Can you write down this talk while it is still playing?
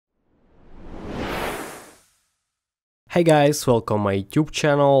Hey guys, welcome my YouTube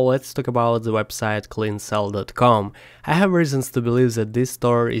channel. Let's talk about the website cleansell.com. I have reasons to believe that this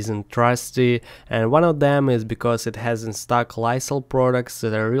store isn't trusty, and one of them is because it has in stock Lysol products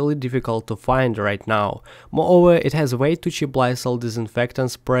that are really difficult to find right now. Moreover, it has way too cheap Lysol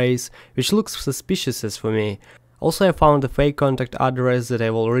disinfectant sprays, which looks suspicious as for me. Also, I found a fake contact address that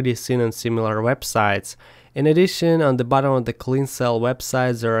I've already seen on similar websites. In addition, on the bottom of the CleanSell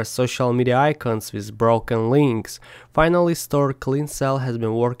website there are social media icons with broken links. Finally, store CleanSell has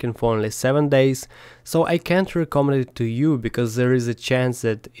been working for only 7 days, so I can't recommend it to you because there is a chance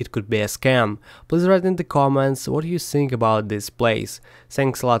that it could be a scam. Please write in the comments what you think about this place.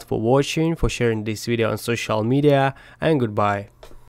 Thanks a lot for watching, for sharing this video on social media, and goodbye.